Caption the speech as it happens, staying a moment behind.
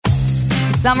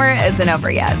Summer isn't over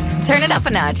yet. Turn it up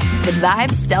a notch with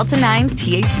Vibes Delta 9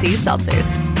 THC seltzers.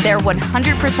 They're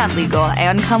 100% legal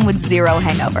and come with zero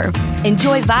hangover.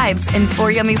 Enjoy Vibes in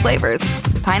 4 yummy flavors: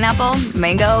 pineapple,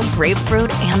 mango,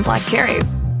 grapefruit, and black cherry.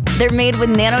 They're made with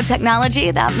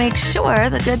nanotechnology that makes sure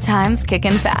the good times kick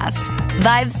in fast.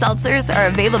 Vibes seltzers are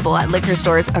available at liquor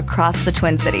stores across the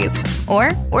Twin Cities or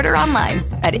order online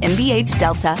at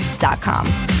mbhdelta.com.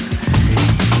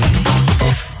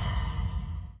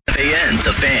 KFAN,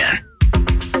 The Fan.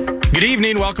 Good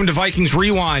evening. Welcome to Vikings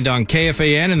Rewind on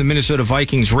KFAN and the Minnesota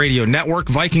Vikings Radio Network.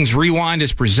 Vikings Rewind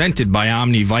is presented by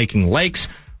Omni Viking Lakes.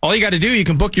 All you got to do, you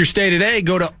can book your stay today.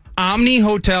 Go to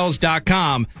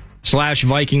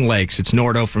omnihotels.com/Viking Lakes. It's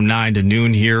Nordo from 9 to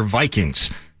noon here.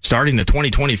 Vikings starting the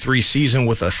 2023 season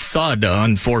with a thud,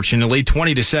 unfortunately.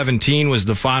 20-17 was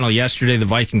the final yesterday. The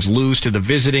Vikings lose to the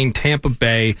visiting Tampa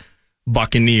Bay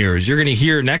Buccaneers. You're going to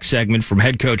hear next segment from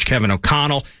head coach Kevin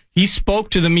O'Connell. He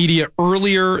spoke to the media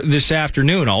earlier this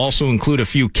afternoon. I'll also include a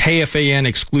few KFAN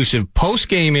exclusive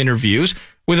post-game interviews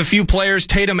with a few players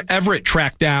Tatum Everett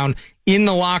tracked down in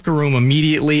the locker room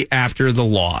immediately after the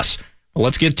loss. Well,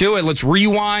 let's get to it. Let's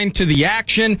rewind to the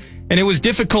action. And it was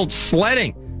difficult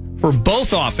sledding for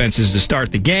both offenses to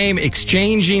start the game,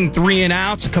 exchanging 3 and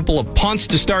outs, a couple of punts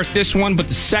to start this one, but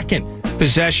the second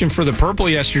possession for the Purple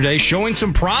yesterday showing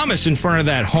some promise in front of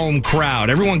that home crowd.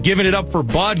 Everyone giving it up for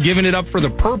Bud, giving it up for the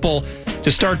Purple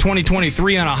to start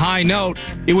 2023 on a high note.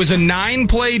 It was a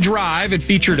 9-play drive. It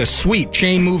featured a sweet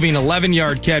chain-moving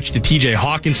 11-yard catch to TJ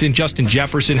Hawkinson. Justin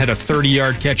Jefferson had a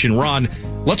 30-yard catch and run.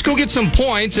 Let's go get some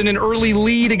points and an early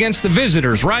lead against the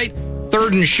visitors, right?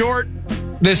 3rd and short.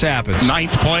 This happens.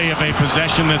 9th play of a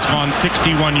possession that's gone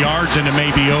 61 yards, and it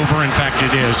may be over. In fact,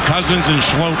 it is. Cousins and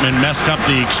Schlottman messed up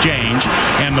the exchange,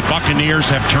 and the Buccaneers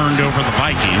have turned over the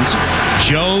Vikings.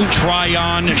 Joe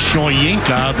Tryon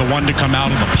Shoyinka, the one to come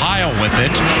out of the pile with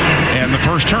it, and the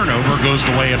first turnover goes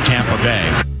the way of Tampa Bay.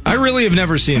 I really have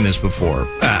never seen this before.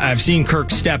 I've seen Kirk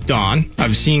stepped on.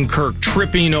 I've seen Kirk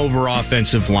tripping over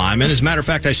offensive linemen. As a matter of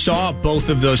fact, I saw both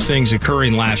of those things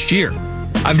occurring last year.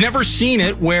 I've never seen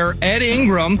it where Ed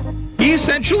Ingram, he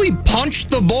essentially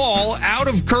punched the ball out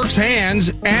of Kirk's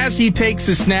hands as he takes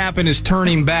a snap and is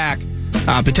turning back,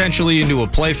 potentially into a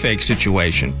play fake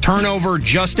situation. Turnover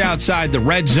just outside the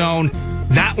red zone.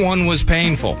 That one was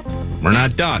painful. We're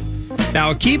not done. Now,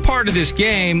 a key part of this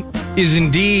game is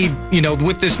indeed,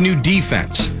 with this new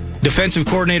defense. Defensive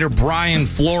coordinator Brian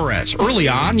Flores. Early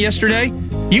on yesterday,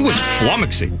 he was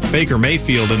flummoxing Baker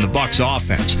Mayfield and the Bucs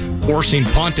offense, forcing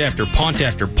punt after punt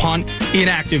after punt,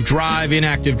 inactive drive,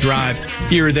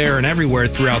 here, there, and everywhere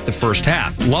throughout the first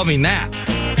half. Loving that.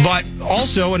 But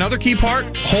also, another key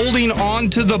part, holding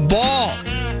on to the ball.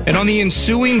 And on the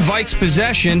ensuing Vikes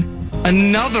possession,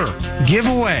 another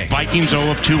giveaway. Vikings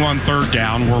 0 of 2 on 3rd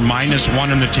down. We're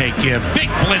 -1 in the take give. Big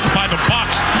blitz by the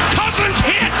Bucs. Cousins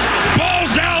hit.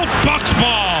 Ball's out. Bucs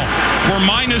ball. We're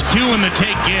 -2 in the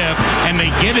take give, and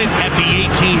they get it at the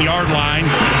 18-yard line.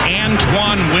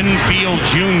 Antoine Winfield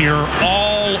Jr.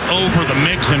 all over the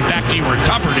mix. In fact, he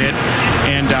recovered it,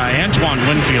 and Antoine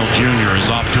Winfield Jr. is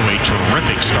off to a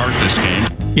terrific start this game.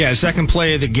 Yeah, second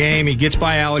play of the game, he gets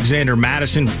by Alexander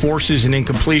Madison, forces an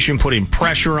incompletion, putting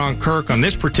pressure on Kirk on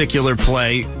this particular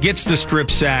play, gets the strip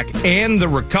sack and the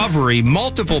recovery.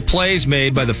 Multiple plays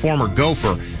made by the former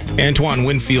Gopher, Antoine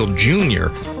Winfield Jr.,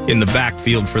 in the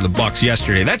backfield for the Bucs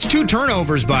yesterday. That's 2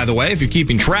 turnovers, by the way, if you're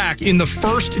keeping track, in the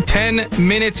first 10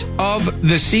 minutes of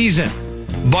the season.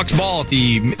 Bucs ball at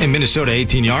the Minnesota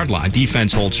 18-yard line.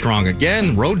 Defense holds strong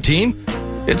again. Road team.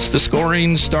 It's the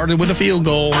scoring started with a field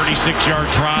goal.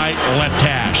 36-yard try, left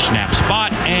hash, snap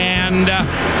spot, and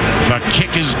the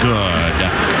kick is good.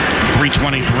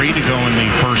 3:23 to go in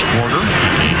the first quarter.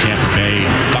 The Tampa Bay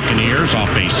Buccaneers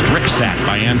off a strip sack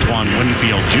by Antoine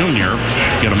Winfield Jr.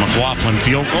 get a McLaughlin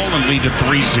field goal and lead to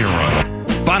 3-0.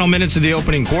 Final minutes of the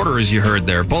opening quarter, as you heard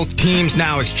there. Both teams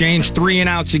now exchange 3 and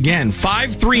outs again.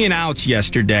 5 3 and outs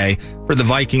yesterday for the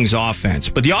Vikings offense.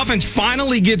 But the offense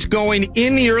finally gets going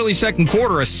in the early second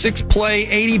quarter. A 6-play,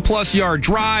 80-plus yard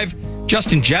drive.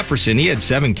 Justin Jefferson, he had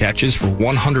 7 catches for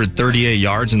 138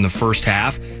 yards in the first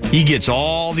half. He gets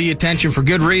all the attention for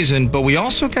good reason, but we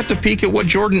also got to peek at what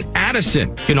Jordan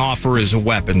Addison can offer as a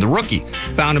weapon. The rookie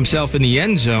found himself in the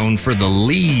end zone for the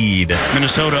lead.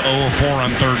 Minnesota 0 of 4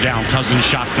 on 3rd down. Cousins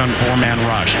shotgun 4-man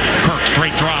rush. Kirk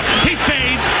straight drop. He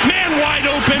fades. Man wide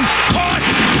open. Caught.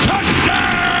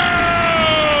 Touchdown!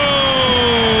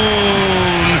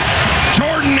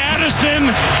 Jordan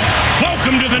Addison.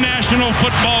 Welcome to the National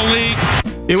Football League.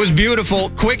 It was beautiful.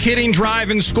 Quick hitting drive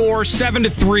and score,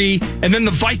 7-3. And then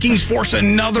the Vikings force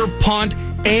another punt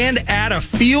and add a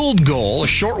field goal, a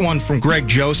short one from Greg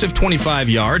Joseph, 25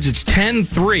 yards. It's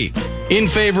 10-3 in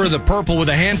favor of the Purple with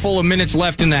a handful of minutes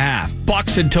left in the half.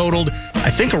 Bucs had totaled, I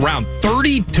think, around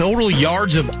 30 total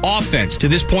yards of offense to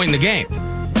this point in the game.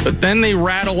 But then they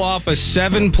rattle off a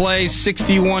 7-play,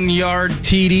 61-yard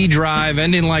TD drive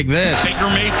ending like this. Baker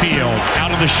Mayfield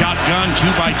out of the shotgun,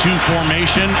 2-by-2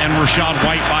 formation, and Rachaad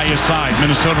White by his side.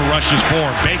 Minnesota rushes 4.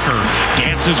 Baker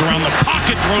dances around the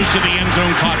pocket, throws to the end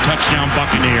zone, caught, touchdown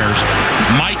Buccaneers.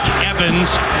 Mike Evans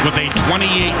with a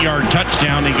 28-yard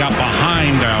touchdown. He got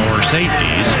behind our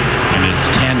safeties, and it's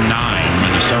 10-9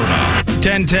 Minnesota.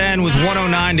 10-10 with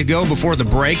 1:09 to go before the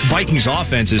break. Vikings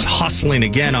offense is hustling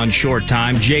again on short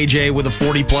time. JJ with a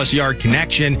 40-plus yard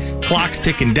connection. Clock's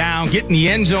ticking down. Getting the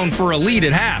end zone for a lead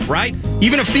at half, right?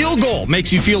 Even a field goal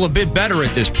makes you feel a bit better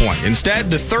at this point. Instead,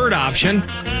 the third option,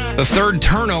 the third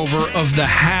turnover of the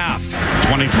half.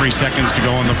 23 seconds to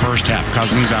go in the first half.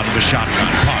 Cousins out of the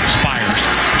shotgun. Pucks, fires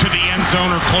to the end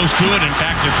zone or close to it. In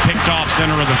fact, it's picked off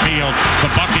center of the field. The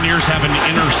Buccaneers have an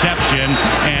interception,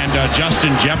 and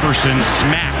Justin Jefferson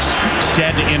smacks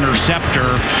said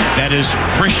interceptor. That is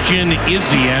Christian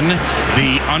Izien,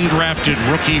 the undrafted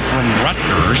rookie from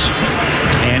Rutgers,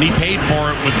 and he paid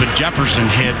for it with the Jefferson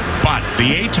hit. But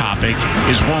the A topic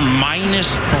is we're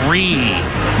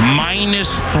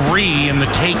 -3 in the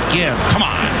take give. Come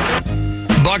on.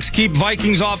 Bucs keep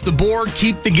Vikings off the board,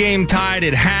 keep the game tied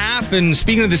at half. And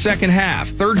speaking of the second half,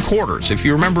 third quarters, if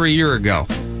you remember a year ago,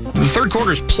 the third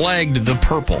quarters plagued the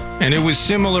Purple. And it was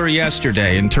similar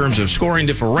yesterday in terms of scoring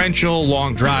differential,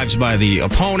 long drives by the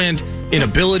opponent,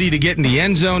 inability to get in the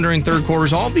end zone during third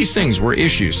quarters. All of these things were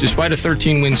issues. Despite a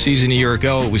 13-win season a year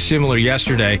ago, it was similar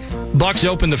yesterday. Bucs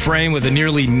opened the frame with a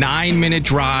nearly 9-minute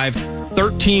drive.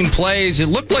 13 plays. It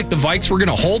looked like the Vikes were going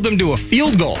to hold them to a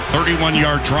field goal.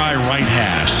 31-yard try, right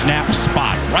hash. Snap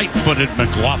spot, right-footed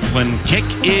McLaughlin. Kick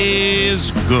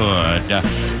is good.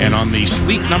 And on the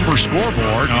sleep number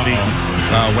scoreboard, we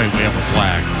have a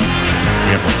flag.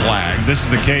 We have a flag. If this is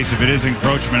the case, if it is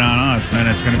encroachment on us, then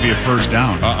it's going to be a first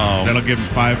down. That'll give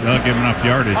them enough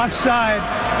yardage. Offside.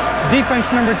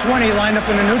 Defense number 20 lined up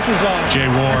in the neutral zone. Jay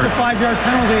Ward. It's a 5-yard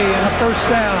penalty and a first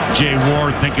down. Jay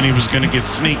Ward thinking he was going to get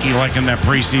sneaky like in that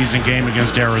preseason game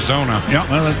against Arizona. Yeah,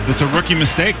 well, it's a rookie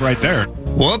mistake right there.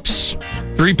 Whoops.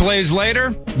 3 plays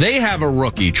later, they have a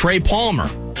rookie, Trey Palmer.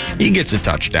 He gets a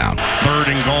touchdown. 3rd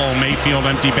and goal. Mayfield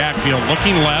empty backfield,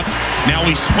 looking left. Now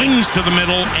he swings to the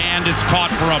middle, and it's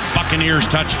caught for a Buccaneers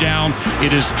touchdown.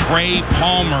 It is Trey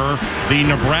Palmer, the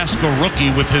Nebraska rookie,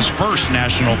 with his first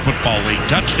National Football League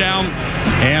touchdown.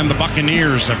 And the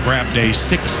Buccaneers have grabbed a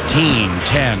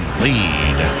 16-10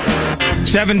 lead.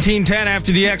 17-10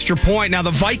 after the extra point. Now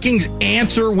the Vikings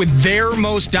answer with their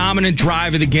most dominant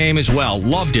drive of the game as well.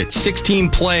 Loved it.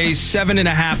 16 plays,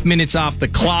 7.5 minutes off the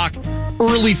clock.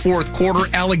 Early fourth quarter,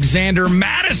 Alexander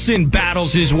Madison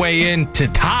battles his way in to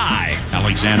tie.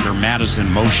 Alexander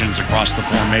Madison motions across the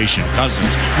formation.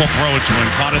 Cousins will throw it to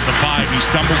him. Caught at the 5. He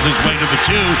stumbles his way to the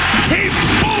 2. He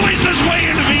bullies his way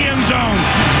into the end zone.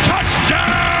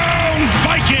 Touchdown,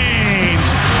 Vikings!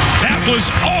 That was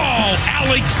all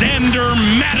Alexander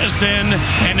Madison,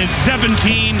 and it's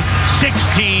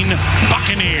 17-16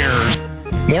 Buccaneers.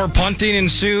 More punting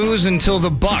ensues until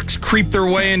the Bucs creep their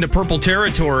way into Purple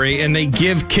territory, and they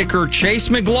give kicker Chase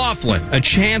McLaughlin a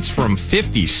chance from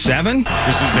 57.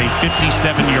 This is a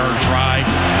 57-yard try,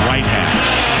 right hash.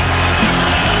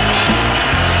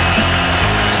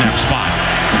 Snap spot.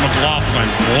 McLaughlin,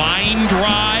 line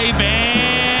drive,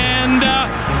 and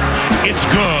it's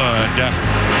good.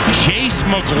 Chase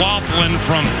McLaughlin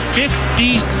from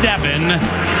 57,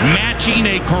 matching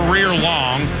a career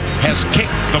long, has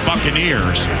kicked the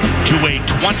Buccaneers to a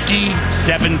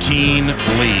 2017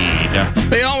 lead.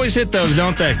 They always hit those,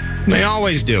 don't they? They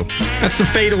always do. That's the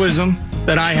fatalism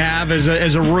that I have as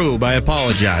a rube. I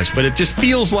apologize, but it just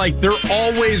feels like they're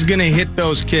always going to hit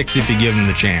those kicks if you give them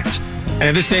the chance. And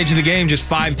at this stage of the game, just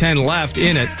 5:10 left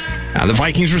in it. Now the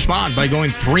Vikings respond by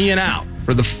going 3 and out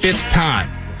for the 5th time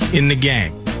in the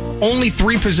game. Only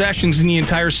 3 possessions in the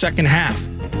entire second half.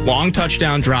 Long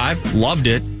touchdown drive, loved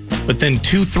it, but then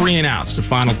 2 3 and outs the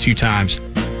final 2 times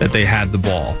that they had the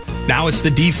ball. Now it's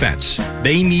the defense.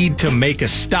 They need to make a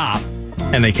stop,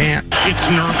 and they can't. It's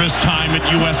nervous time at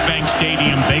U.S. Bank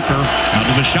Stadium. Baker out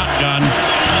of the shotgun.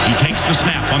 He takes the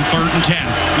snap on 3rd and 10.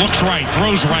 Looks right,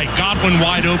 throws right. Godwin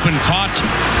wide open, caught.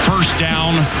 First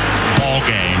down, ball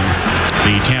game.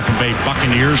 The Tampa Bay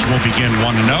Buccaneers will begin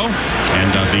 1-0,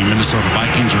 and the Minnesota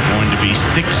Vikings are going to be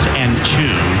 6-2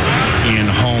 in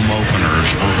home openers.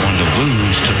 We're going to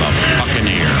lose to the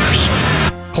Buccaneers.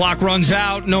 Clock Clock runs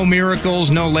out, no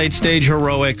miracles, no late-stage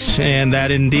heroics, and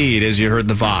that indeed, as you heard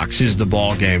the Vox, is the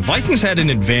ball game. Vikings had an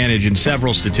advantage in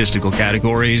several statistical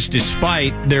categories,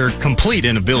 despite their complete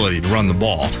inability to run the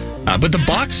ball. But the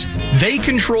Bucs, they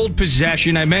controlled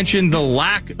possession. I mentioned the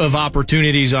lack of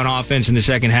opportunities on offense in the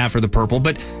second half for the Purple,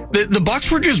 but the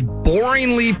Bucs were just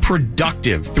boringly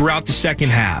productive throughout the second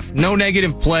half. No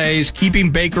negative plays,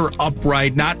 keeping Baker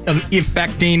upright, not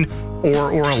affecting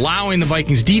or allowing the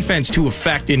Vikings defense to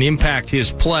affect and impact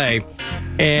his play.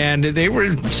 And they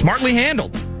were smartly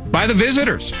handled by the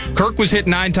visitors. Kirk was hit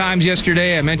 9 times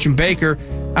yesterday. I mentioned Baker.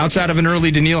 Outside of an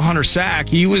early Danielle Hunter sack,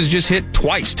 he was just hit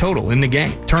twice total in the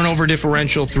game. Turnover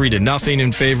differential 3-0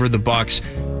 in favor of the Bucs.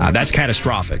 That's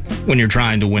catastrophic when you're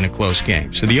trying to win a close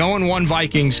game. So the 0-1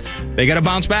 Vikings, they got to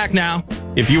bounce back now.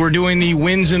 If you were doing the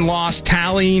wins and loss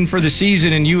tallying for the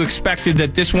season and you expected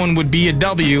that this one would be a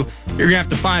W, you're going to have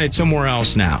to find it somewhere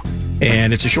else now.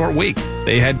 And it's a short week.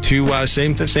 They had two,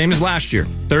 same as last year.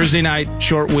 Thursday night,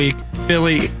 short week,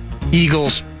 Philly,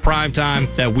 Eagles,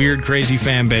 primetime, that weird, crazy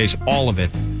fan base, all of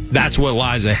it. That's what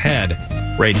lies ahead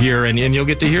right here. And you'll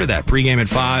get to hear that pregame at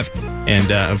 5.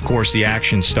 And, of course, the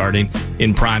action starting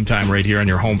in primetime right here on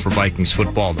your home for Vikings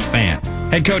football, The Fan.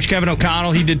 Head coach Kevin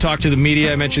O'Connell, he did talk to the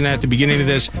media. I mentioned that at the beginning of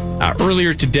this.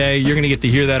 Earlier today, you're going to get to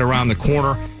hear that around the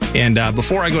corner. And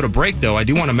before I go to break, though, I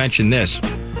do want to mention this.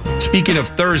 Speaking of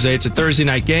Thursday, it's a Thursday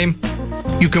night game.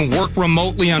 You can work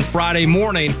remotely on Friday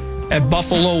morning at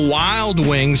Buffalo Wild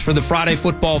Wings for the Friday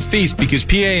football feast, because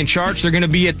PA and Charts, they're going to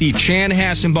be at the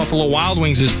Chanhassen Buffalo Wild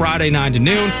Wings this Friday 9 to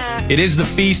noon. It is the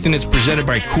feast, and it's presented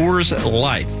by Coors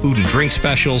Light. Food and drink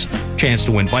specials, chance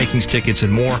to win Vikings tickets,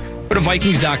 and more. Go to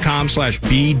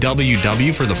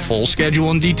Vikings.com/BWW for the full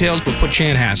schedule and details, but put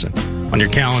Chanhassen on your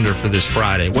calendar for this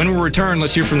Friday. When we return,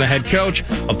 let's hear from the head coach,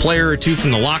 a player or two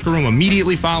from the locker room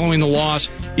immediately following the loss.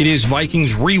 It is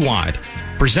Vikings Rewind,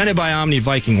 presented by Omni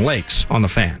Viking Lakes on The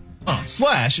Fan.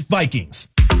 /Vikings.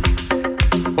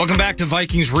 Welcome back to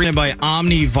Vikings Rewind by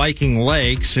Omni Viking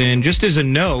Lakes. And just as a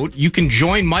note, you can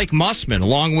join Mike Mussman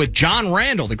along with John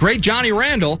Randall, the great Johnny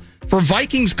Randall, for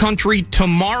Vikings Country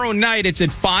tomorrow night. It's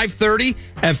at 5:30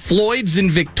 at Floyd's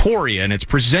in Victoria, and it's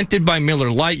presented by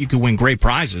Miller Lite. You can win great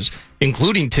prizes,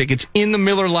 including tickets in the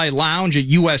Miller Lite Lounge at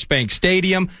US Bank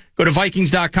Stadium. Go to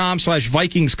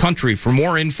Vikings.com/Vikings Country for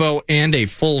more info and a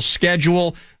full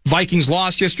schedule. Vikings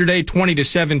lost yesterday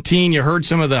 20-17. You heard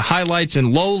some of the highlights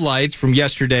and lowlights from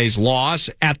yesterday's loss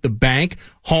at the bank,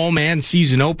 home and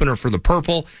season opener for the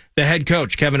Purple. The head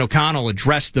coach, Kevin O'Connell,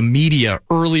 addressed the media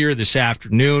earlier this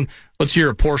afternoon. Let's hear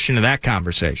a portion of that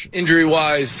conversation.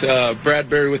 Injury-wise,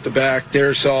 Bradbury with the back,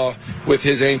 Darisaw with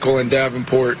his ankle, and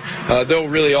Davenport, they'll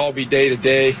really all be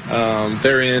day-to-day.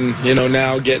 They're in,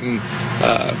 now getting,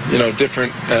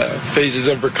 different phases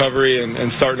of recovery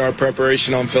and starting our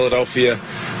preparation on Philadelphia.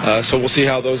 So we'll see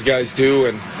how those guys do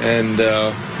and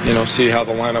see how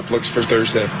the lineup looks for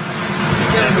Thursday.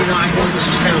 I know this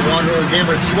is kind of water or game,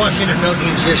 but if you watch NFL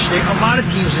games yesterday, a lot of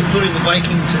teams, including the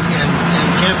Vikings and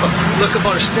Tampa, look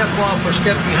about a step off or a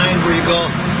step behind where you go,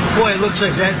 boy, it looks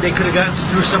like that they could have gotten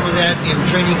through some of that in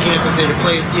training camp if they'd have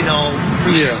played,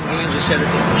 preseason games, etc.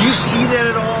 Do you see that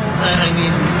at all?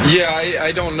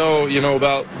 I don't know,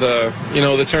 about the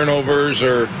turnovers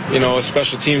or, a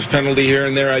special teams penalty here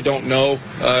and there. I don't know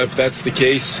if that's the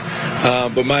case.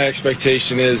 But my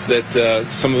expectation is that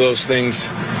some of those things,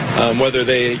 whether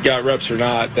they got reps or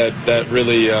not, that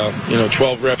really,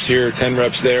 12 reps here, 10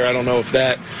 reps there, I don't know if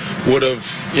that would have,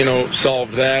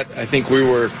 solved that. I think we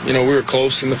were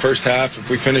close in the first half. If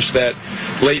we finished that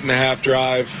late in the half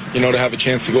drive, to have a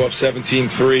chance to go up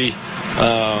 17-3,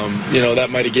 that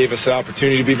might have gave us the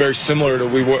opportunity to be very similar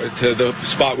to the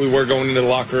spot we were going into the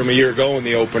locker room a year ago in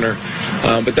the opener.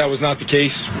 But that was not the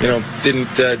case.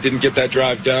 Didn't get that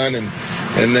drive done, and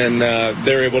then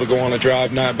they're able to go on a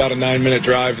drive, about a 9-minute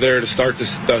drive there to start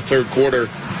the third quarter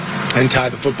and tie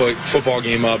the football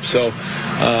game up. So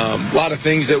a lot of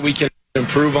things that we can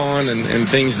improve on and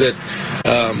things that,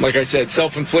 like I said,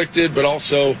 self-inflicted, but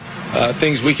also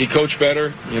things we could coach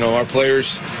better. Our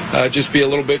players just be a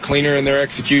little bit cleaner in their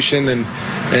execution and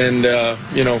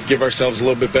give ourselves a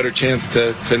little bit better chance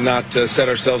to not set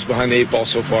ourselves behind the 8 ball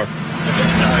so far.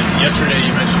 Yesterday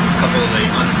you mentioned a couple of the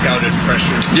unscouted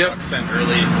pressures Yep. sent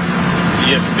early.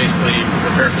 you have to basically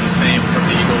prepare for the same from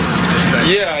the Eagles?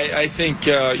 I think,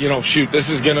 this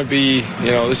is going to be,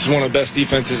 this is one of the best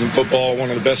defenses in football, one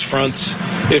of the best fronts,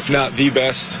 if not the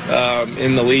best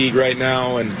in the league right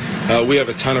now. And we have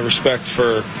a ton of respect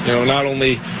for, not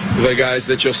only the guys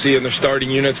that you'll see in their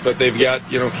starting units, but they've got,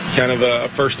 kind of a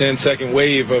first and second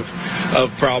wave of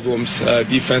problems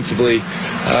defensively.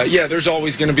 There's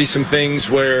always going to be some things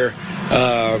where,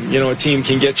 a team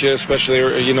can get you,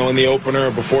 especially, in the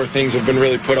opener before things have been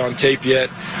really put on tape yet,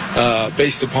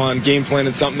 based upon game plan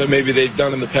and something that maybe they've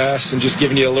done in the past and just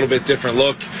giving you a little bit different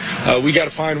look. We got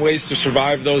to find ways to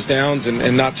survive those downs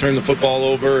and not turn the football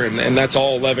over, and that's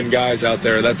all 11 guys out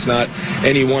there. That's not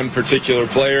any one particular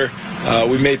player.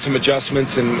 We made some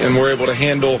adjustments and we're able to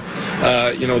handle,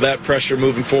 that pressure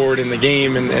moving forward in the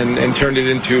game and turned it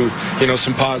into,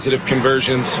 some positive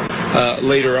conversions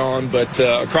later on. But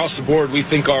across the board, we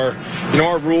think our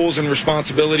rules and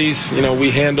responsibilities,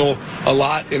 we handle a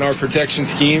lot in our protection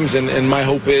schemes. And my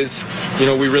hope is,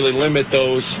 we really limit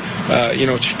those,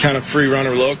 kind of free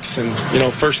runner looks. And,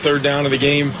 first third down of the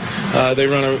game, they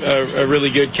run a really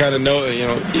good kind of,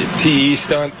 TE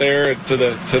stunt there to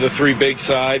the three big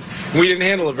side. We didn't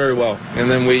handle it very well, and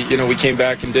then we came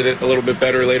back and did it a little bit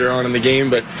better later on in the game.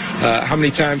 But how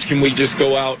many times can we just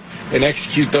go out and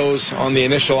execute those on the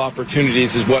initial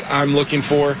opportunities is what I'm looking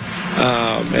for,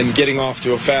 and getting off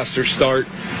to a faster start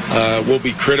will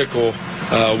be critical.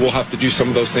 We'll have to do some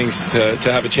of those things to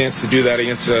have a chance to do that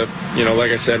against,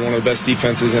 like I said, one of the best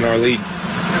defenses in our league.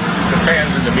 The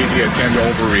fans and the media tend to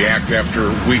overreact after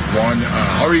week one.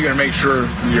 How are you going to make sure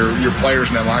your players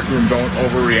in that locker room don't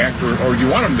overreact, or you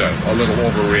want them to a little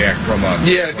overreact from a...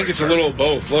 Yeah, I think it's a little of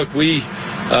both. Look, we,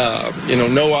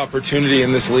 no opportunity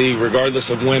in this league, regardless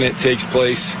of when it takes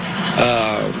place,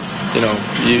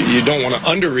 you don't want to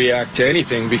underreact to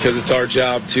anything because it's our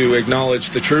job to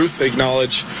acknowledge the truth,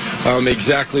 acknowledge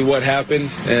exactly what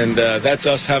happened, and that's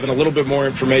us having a little bit more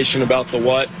information about the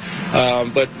what.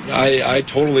 But I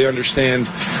totally understand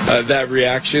that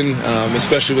reaction,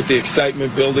 especially with the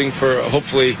excitement building for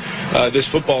hopefully this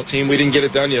football team. We didn't get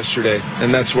it done yesterday,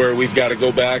 and that's where we've got to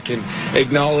go back and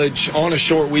acknowledge on a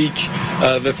short week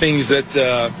the things that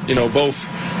both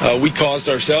we caused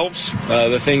ourselves,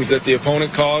 the things that the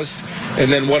opponent caused,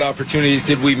 and then what opportunities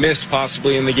did we miss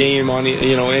possibly in the game on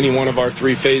any one of our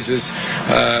three phases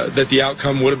that the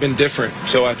outcome would have been different.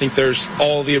 So I think there's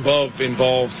all the above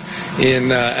involved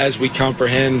in as we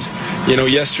comprehend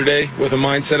yesterday with a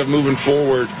mindset of moving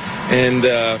forward, and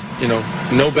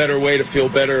no better way to feel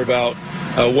better about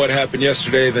what happened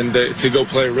yesterday than to go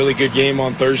play a really good game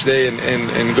on Thursday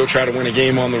and go try to win a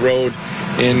game on the road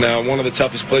in one of the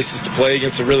toughest places to play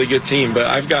against a really good team. But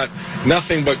I've got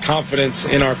nothing but confidence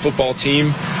in our football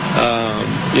team,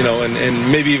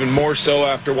 and maybe even more so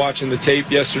after watching the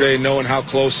tape yesterday, knowing how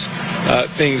close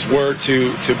things were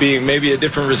to being maybe a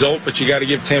different result. But you got to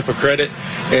give Tampa credit,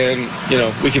 and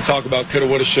we can talk about coulda,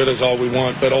 woulda, shouldas all we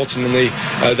want, but ultimately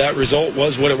that result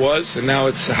was what it was, and now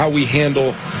it's how we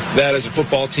handle that as a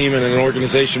football team and an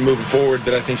organization moving forward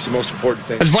that I think is the most important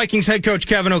thing. As Vikings head coach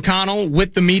Kevin O'Connell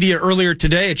with the media earlier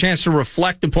today, a chance to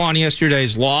reflect upon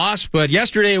yesterday's loss, but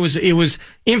yesterday it was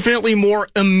infinitely more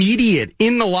immediate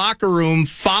in the locker room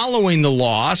following the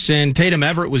loss, and Tatum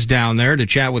Everett was down there to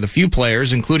chat with a few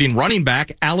players, including running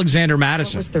back Alexander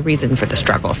Madison. What was the reason for the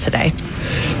struggles today?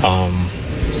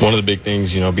 One of the big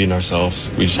things, being ourselves.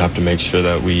 We just have to make sure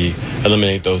that we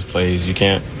eliminate those plays. You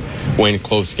can't win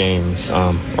close games,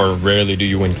 or rarely do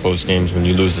you win close games when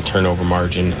you lose the turnover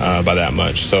margin by that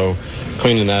much. So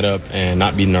cleaning that up and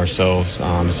not beating ourselves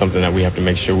is something that we have to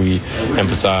make sure we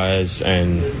emphasize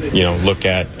and look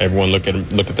at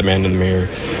the man in the mirror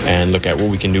and look at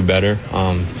what we can do better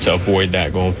to avoid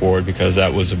that going forward, because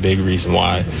that was a big reason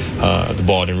why the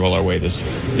ball didn't roll our way this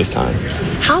time.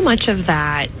 How much of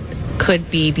that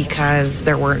could be because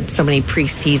there weren't so many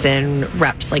preseason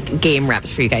reps, like game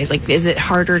reps for you guys? Like, is it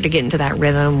harder to get into that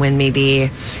rhythm when maybe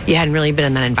you hadn't really been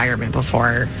in that environment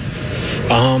before?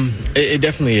 It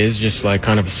definitely is just like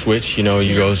kind of a switch. You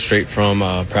go straight from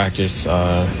practice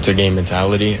to game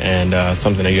mentality, and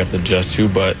something that you have to adjust to.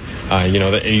 But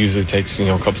that it usually takes a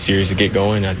couple series to get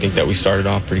going. I think that we started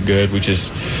off pretty good. We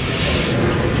just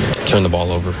turned the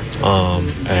ball over,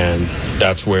 and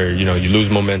that's where you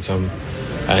lose momentum.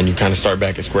 And you kind of start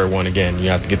back at square one again. You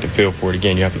have to get the feel for it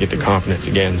again. You have to get the confidence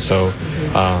again. So,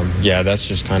 that's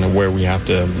just kind of where we have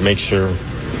to make sure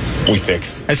we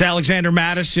fix. As Alexander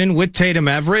Madison with Tatum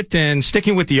Everett, and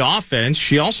sticking with the offense,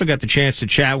 she also got the chance to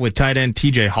chat with tight end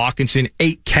TJ Hawkinson.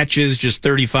 8 catches, just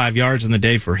 35 yards on the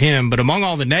day for him. But among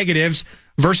all the negatives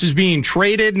versus being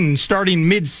traded and starting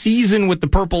mid-season with the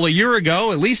Purple a year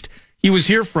ago, at least he was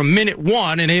here from minute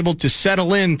one and able to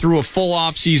settle in through a full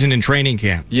offseason and training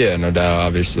camp. Yeah, no doubt.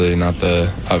 Obviously, not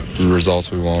the results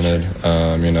we wanted.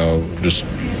 Just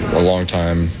a long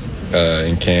time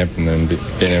in camp, and then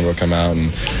being able to come out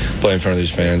and play in front of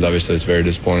these fans. Obviously, it's very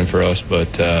disappointing for us, but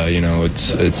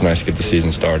it's nice to get the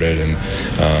season started, and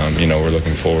we're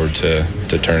looking forward to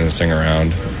turning this thing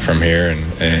around from here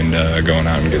and going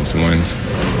out and getting some wins.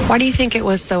 Why do you think it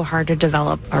was so hard to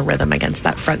develop a rhythm against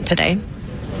that front today?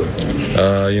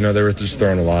 They were just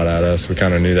throwing a lot at us. We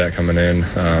kind of knew that coming in,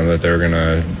 that they were going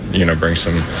to, bring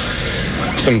some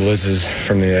blitzes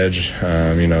from the edge,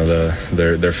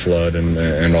 their flood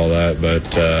and all that.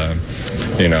 But,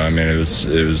 it was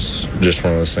just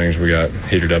one of those things. We got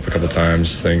heated up a couple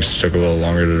times. Things took a little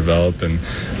longer to develop, and,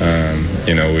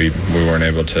 we weren't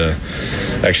able to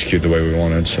execute the way we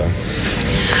wanted. So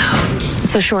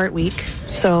it's a short week.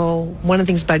 So one of the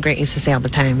things Bud Grant used to say all the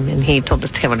time, and he told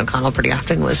this to Kevin O'Connell pretty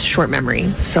often, was short memory.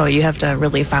 So you have to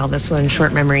really file this one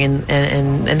short memory,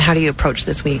 and how do you approach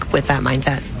this week with that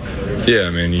mindset? Yeah,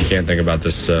 you can't think about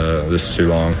this too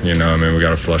long. We got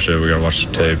to flush it. We got to watch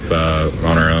the tape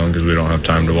on our own because we don't have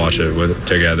time to watch it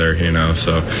together.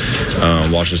 So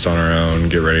watch this on our own.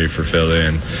 Get ready for Philly,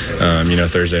 and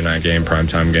Thursday night game,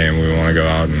 primetime game. We want to go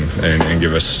out and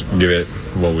give it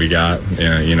what we got.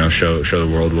 Show the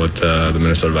world what the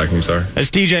Minnesota Vikings are.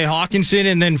 That's TJ Hawkinson,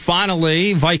 and then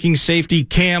finally, Vikings safety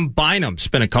Cam Bynum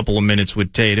spent a couple of minutes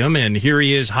with Tatum, and here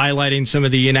he is highlighting some of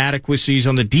the inadequacies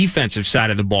on the defensive side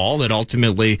of the ball that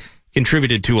ultimately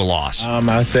contributed to a loss. I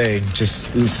would say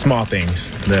just small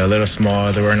things. They're a little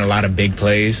small. There weren't a lot of big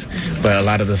plays, but a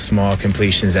lot of the small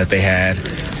completions that they had,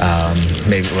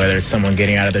 maybe whether it's someone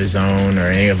getting out of their zone or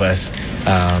any of us,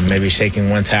 maybe shaking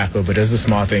one tackle, but those are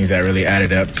small things that really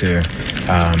added up to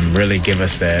really give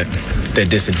us that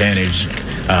disadvantage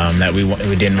that we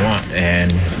didn't want.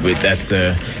 And that's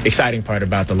the exciting part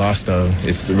about the loss, though.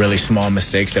 It's really small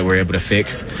mistakes that we're able to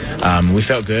fix. We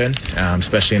felt good,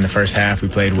 especially in the first half. We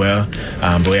played well,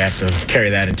 but we have to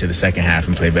carry that into the second half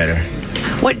and play better.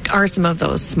 What are some of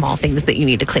those small things that you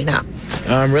need to clean up?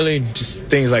 Really just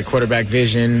things like quarterback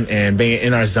vision and being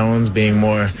in our zones, being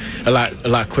a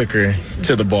lot quicker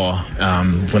to the ball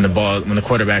when the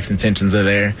quarterback's intentions are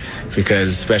there, because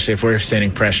especially if we're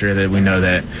sending pressure, that we know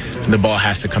that the ball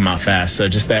has to come out fast. So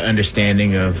just that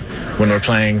understanding of when we're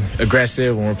playing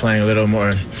aggressive, when we're playing a little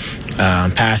more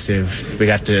passive, we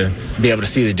have to be able to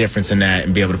see the difference in that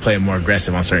and be able to play more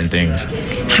aggressive on certain things.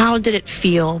 How did it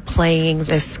feel playing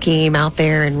this scheme out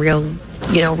there in real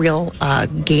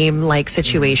game-like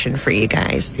situation for you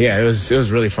guys? Yeah, it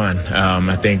was really fun.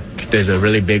 I think there's a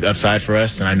really big upside for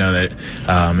us, and I know that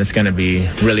it's going to be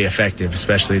really effective,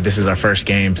 especially this is our first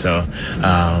game. So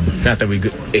not that we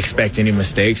expect any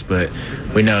mistakes, but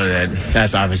we know that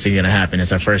that's obviously going to happen.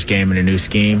 It's our first game in a new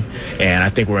scheme, and I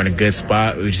think we're in a good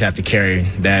spot. We just have to carry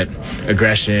that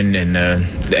aggression and the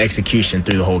execution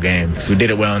through the whole game. So we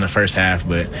did it well in the first half,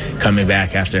 but coming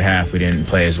back after half, we didn't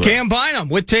play as well. Cam Bynum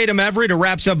with Tatum Everett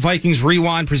wraps up Vikings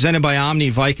Rewind presented by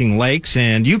Omni Viking Lakes,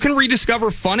 and you can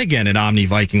rediscover fun again at Omni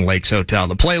Viking Lakes Hotel.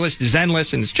 The playlist is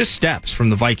endless, and it's just steps from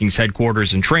the Vikings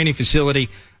headquarters and training facility.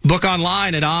 Book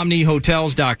online at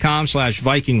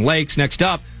omnihotels.com/Viking Lakes. Next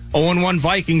up, 0-1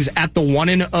 Vikings at the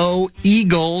 1-0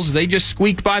 Eagles. They just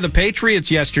squeaked by the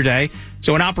Patriots yesterday,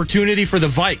 so an opportunity for the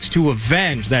Vikes to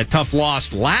avenge that tough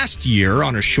loss last year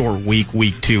on a short week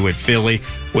 2 at Philly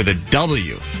with a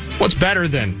W. What's better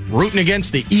than rooting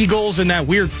against the Eagles and that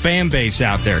weird fan base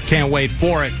out there? Can't wait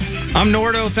for it. I'm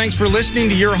Nordo. Thanks for listening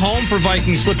to your home for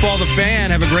Vikings Football, The Fan.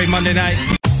 Have a great Monday night.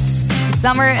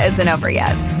 Summer isn't over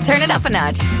yet. Turn it up a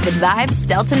notch with Vibes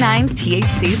Delta 9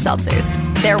 THC seltzers.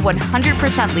 They're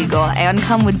 100% legal and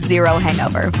come with zero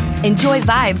hangover. Enjoy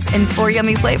Vibes in 4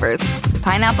 yummy flavors: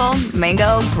 pineapple,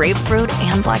 mango, grapefruit,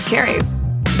 and black cherry.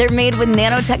 They're made with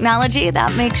nanotechnology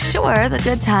that makes sure the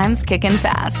good times kick in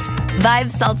fast.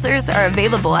 Vibes seltzers are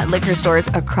available at liquor stores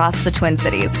across the Twin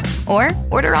Cities, or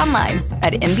order online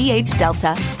at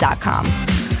mbhdelta.com.